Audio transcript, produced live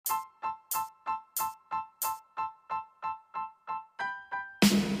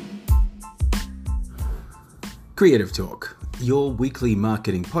Creative Talk, your weekly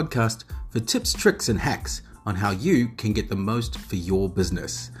marketing podcast for tips, tricks, and hacks on how you can get the most for your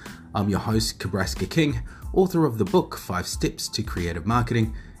business. I'm your host, Kabraska King, author of the book 5 Steps to Creative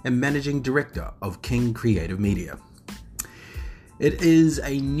Marketing and managing director of King Creative Media. It is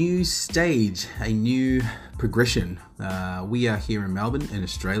a new stage, a new progression. We are here in Melbourne, in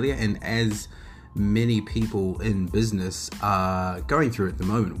Australia, and as many people in business are going through at the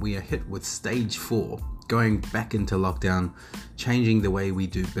moment, we are hit with stage 4, going back into lockdown, changing the way we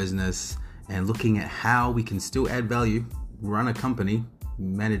do business, and looking at how we can still add value, run a company,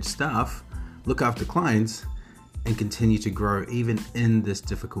 manage staff, look after clients, and continue to grow even in this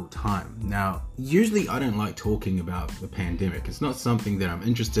difficult time. Now, usually I don't like talking about the pandemic. It's not something that I'm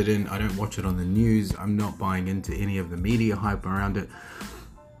interested in. I don't watch it on the news. I'm not buying into any of the media hype around it.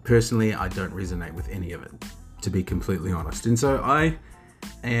 Personally, I don't resonate with any of it, to be completely honest. And so I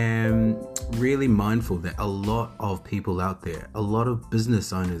am really mindful that a lot of people out there, a lot of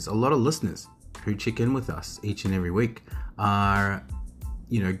business owners, a lot of listeners who check in with us each and every week are,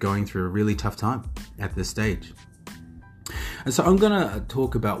 going through a really tough time at this stage. And so I'm going to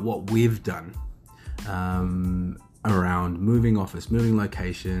talk about what we've done around moving office, moving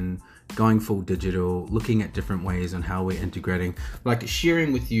location, going full digital, looking at different ways on how we're integrating, like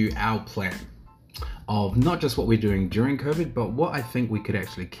sharing with you our plan of not just what we're doing during COVID, but what I think we could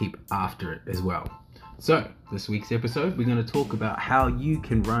actually keep after it as well. So this week's episode, we're going to talk about how you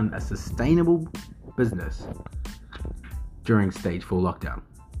can run a sustainable business during stage 4 lockdown.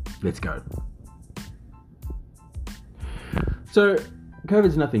 Let's go. So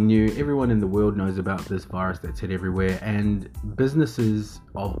COVID's nothing new. Everyone in the world knows about this virus that's hit everywhere, and businesses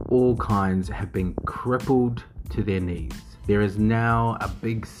of all kinds have been crippled to their knees. There is now a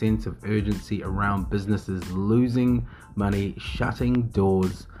big sense of urgency around businesses losing money, shutting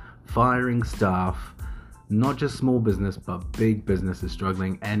doors, firing staff. Not just small business, but big business is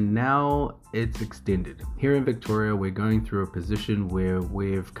struggling, and now it's extended. Here in Victoria, we're going through a position where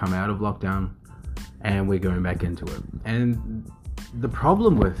we've come out of lockdown and we're going back into it. And the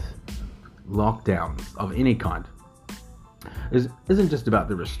problem with lockdowns of any kind isn't just about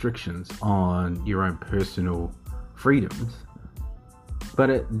the restrictions on your own personal freedoms,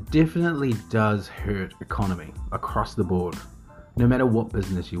 but it definitely does hurt economy across the board, no matter what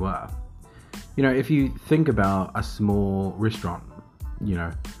business you are. If you think about a small restaurant,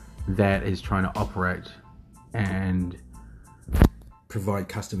 that is trying to operate and provide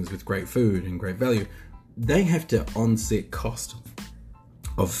customers with great food and great value, they have to onset cost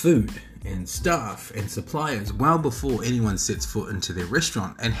of food and staff and suppliers well before anyone sets foot into their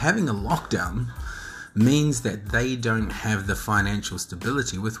restaurant. And having a lockdown means that they don't have the financial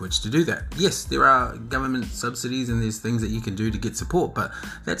stability with which to do that. Yes, there are government subsidies and there's things that you can do to get support, but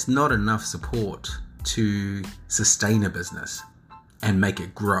that's not enough support to sustain a business and make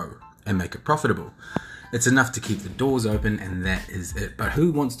it grow and make it profitable. It's enough to keep the doors open, and that is it. But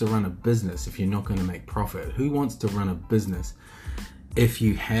who wants to run a business if you're not going to make profit? Who wants to run a business if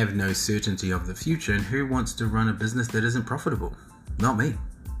you have no certainty of the future? And who wants to run a business that isn't profitable? Not me.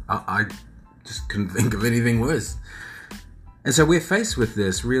 I just couldn't think of anything worse. And so we're faced with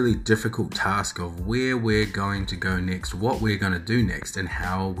this really difficult task of where we're going to go next, what we're going to do next, and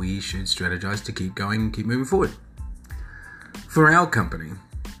how we should strategize to keep going and keep moving forward. For our company,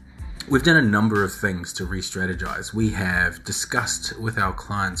 we've done a number of things to re-strategize. We have discussed with our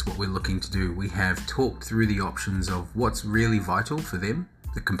clients what we're looking to do. We have talked through the options of what's really vital for them,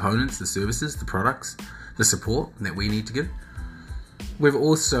 the components, the services, the products, the support that we need to give. We've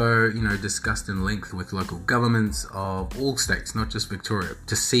also, discussed in length with local governments of all states, not just Victoria,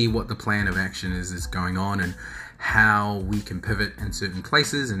 to see what the plan of action is going on and how we can pivot in certain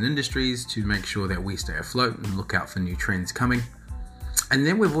places and industries to make sure that we stay afloat and look out for new trends coming. And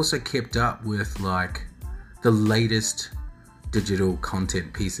then we've also kept up with the latest digital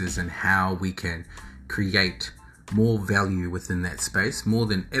content pieces and how we can create more value within that space more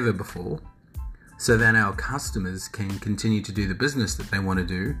than ever before, so that our customers can continue to do the business that they want to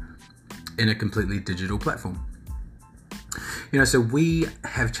do in a completely digital platform. So we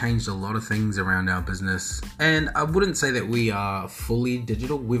have changed a lot of things around our business, and I wouldn't say that we are fully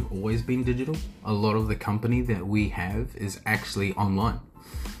digital. We've always been digital. A lot of the company that we have is actually online,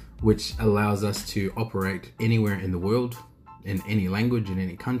 which allows us to operate anywhere in the world, in any language, in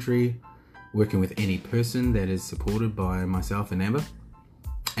any country, working with any person that is supported by myself and Amber.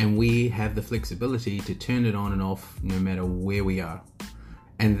 And we have the flexibility to turn it on and off no matter where we are.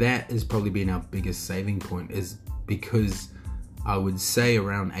 And that has probably been our biggest saving point, is because I would say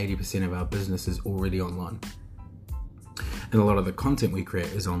around 80% of our business is already online. And a lot of the content we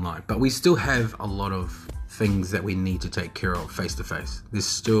create is online. But we still have a lot of things that we need to take care of face to face. There's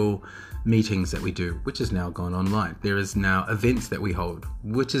still meetings that we do, which has now gone online. There is now events that we hold,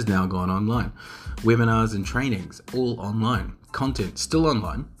 which has now gone online. Webinars and trainings, all online. Content, still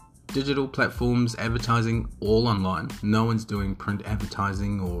online. Digital platforms, advertising, all online. No one's doing print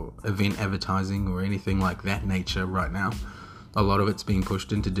advertising or event advertising or anything like that nature right now. A lot of it's being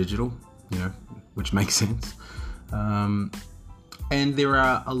pushed into digital, which makes sense. And there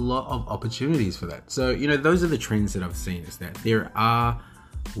are a lot of opportunities for that. So, those are the trends that I've seen, is that there are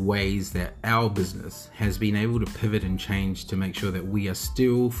ways that our business has been able to pivot and change to make sure that we are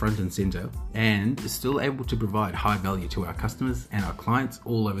still front and center and still able to provide high value to our customers and our clients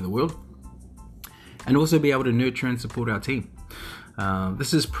all over the world, and also be able to nurture and support our team.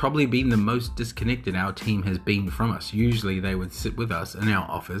 This has probably been the most disconnected our team has been from us. Usually they would sit with us in our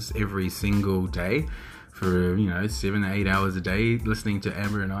office every single day for 7 to 8 hours a day, listening to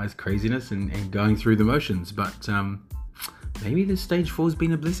Amber and I's craziness and going through the motions. But maybe this stage 4 has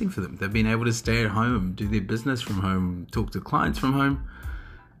been a blessing for them. They've been able to stay at home, do their business from home, talk to clients from home,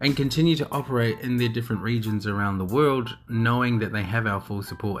 and continue to operate in their different regions around the world, knowing that they have our full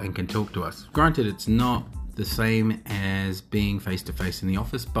support and can talk to us. Granted, it's not the same as being face-to-face in the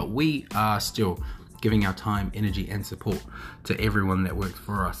office, but we are still giving our time, energy, and support to everyone that works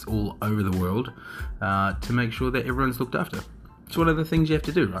for us all over the world to make sure that everyone's looked after. It's one of the things you have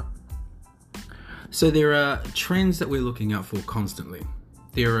to do, right? So there are trends that we're looking out for constantly.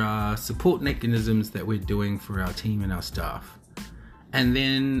 There are support mechanisms that we're doing for our team and our staff. And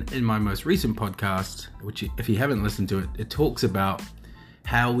then in my most recent podcast, which if you haven't listened to it, it talks about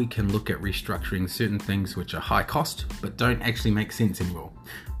how we can look at restructuring certain things which are high cost but don't actually make sense anymore.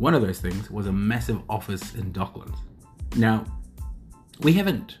 One of those things was a massive office in Docklands. Now, we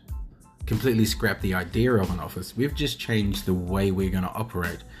haven't completely scrapped the idea of an office. We've just changed the way we're going to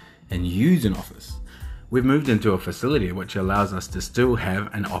operate and use an office. We've moved into a facility which allows us to still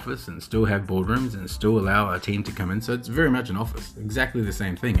have an office and still have boardrooms and still allow our team to come in. So it's very much an office, exactly the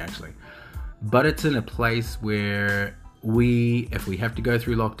same thing actually. But it's in a place where if we have to go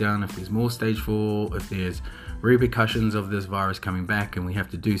through lockdown, if there's more stage 4, if there's repercussions of this virus coming back and we have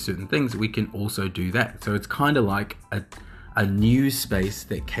to do certain things, we can also do that. So it's kind of like a new space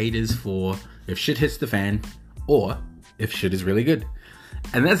that caters for if shit hits the fan or if shit is really good.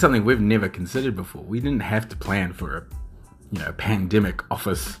 And that's something we've never considered before. We didn't have to plan for a pandemic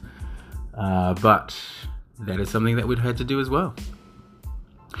office, but that is something that we've had to do as well.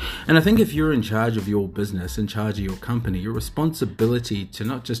 And I think if you're in charge of your business, in charge of your company, your responsibility to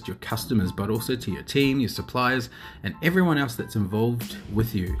not just your customers, but also to your team, your suppliers, and everyone else that's involved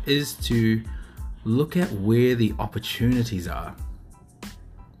with you is to look at where the opportunities are.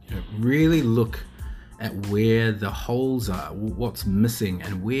 Really look at where the holes are, what's missing,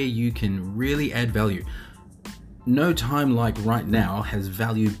 and where you can really add value. No time like right now has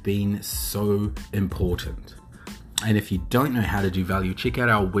value been so important. And if you don't know how to do value, check out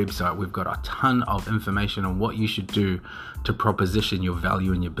our website. We've got a ton of information on what you should do to proposition your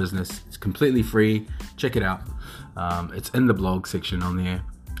value in your business. It's completely free. Check it out. It's in the blog section on there,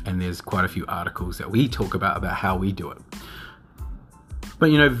 and there's quite a few articles that we talk about how we do it. But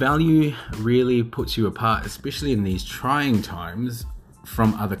value really puts you apart, especially in these trying times,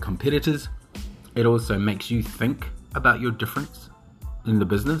 from other competitors. It also makes you think about your difference in the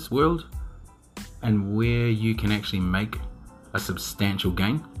business world and where you can actually make a substantial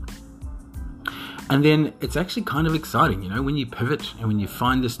gain. And then it's actually kind of exciting, when you pivot and when you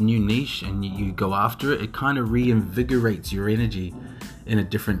find this new niche and you go after it, it kind of reinvigorates your energy in a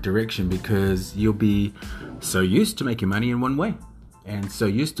different direction, because you'll be so used to making money in one way and so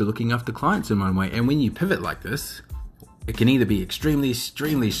used to looking after clients in one way. And when you pivot like this, it can either be extremely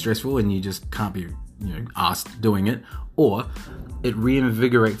stressful and you just can't be asked doing it, or it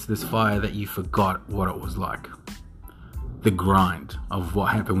reinvigorates this fire that you forgot what it was like. The grind of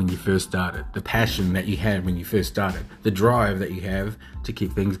what happened when you first started, the passion that you had when you first started, the drive that you have to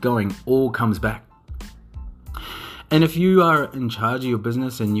keep things going, all comes back. And if you are in charge of your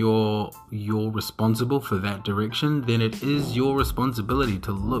business and you're responsible for that direction, then it is your responsibility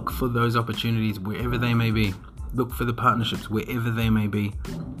to look for those opportunities wherever they may be. Look for the partnerships wherever they may be,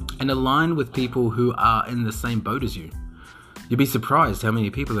 and align with people who are in the same boat as you. You'd be surprised how many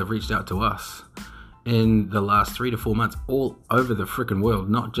people have reached out to us in the last 3 to 4 months all over the frickin' world,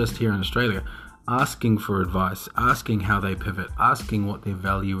 not just here in Australia, asking for advice, asking how they pivot, asking what their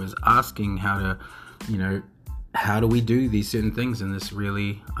value is, asking how to, how do we do these certain things in this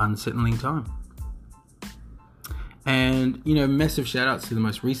really unsettling time. And, massive shout outs to the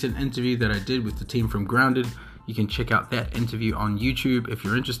most recent interview that I did with the team from Grounded. You can check out that interview on YouTube if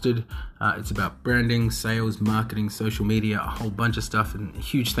you're interested. It's about branding, sales, marketing, social media, a whole bunch of stuff. And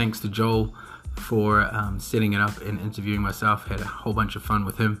huge thanks to Joel for setting it up and interviewing myself. Had a whole bunch of fun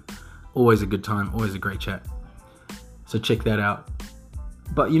with him. Always a good time, always a great chat. So check that out.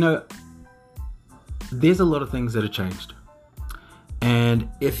 But there's a lot of things that have changed. And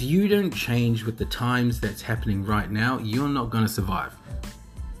if you don't change with the times that's happening right now, you're not going to survive.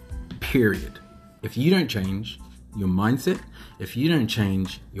 Period. If you don't change your mindset, if you don't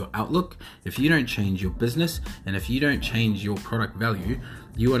change your outlook, if you don't change your business, and if you don't change your product value,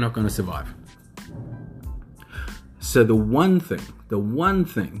 you are not going to survive. So the one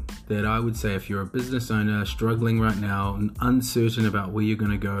thing that I would say if you're a business owner struggling right now and uncertain about where you're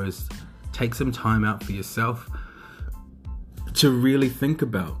going to go is take some time out for yourself to really think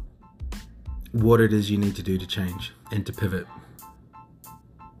about what it is you need to do to change and to pivot.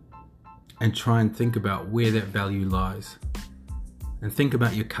 And try and think about where that value lies. And think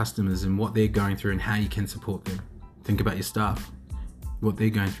about your customers and what they're going through and how you can support them. Think about your staff, what they're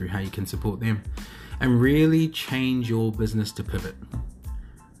going through, how you can support them. And really change your business to pivot.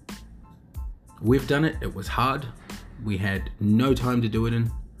 We've done it. It was hard. We had no time to do it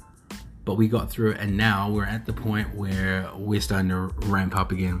in. But we got through it, and now we're at the point where we're starting to ramp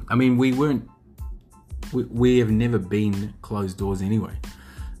up again. I mean, we have never been closed doors anyway.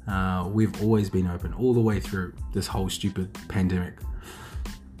 We've always been open all the way through this whole stupid pandemic.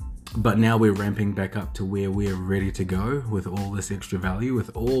 But now we're ramping back up to where we're ready to go with all this extra value,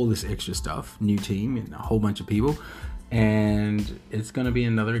 with all this extra stuff, new team and a whole bunch of people. And it's going to be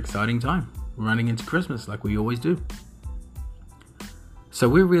another exciting time running into Christmas like we always do. So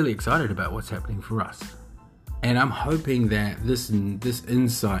we're really excited about what's happening for us. And I'm hoping that this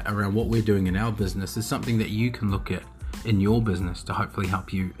insight around what we're doing in our business is something that you can look at in your business to hopefully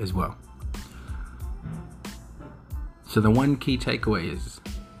help you as well. So the one key takeaway is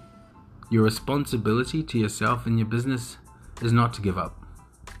your responsibility to yourself and your business is not to give up,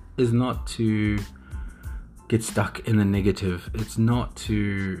 is not to get stuck in the negative. It's not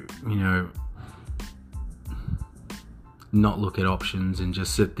to, not look at options and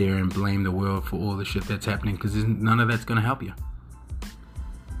just sit there and blame the world for all the shit that's happening, because none of that's going to help you.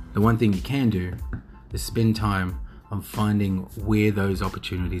 The one thing you can do is spend time on finding where those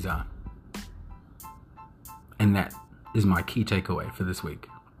opportunities are. And that is my key takeaway for this week.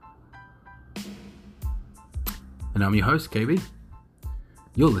 And I'm your host, KB.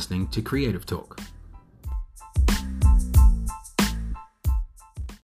 You're listening to Creative Talk.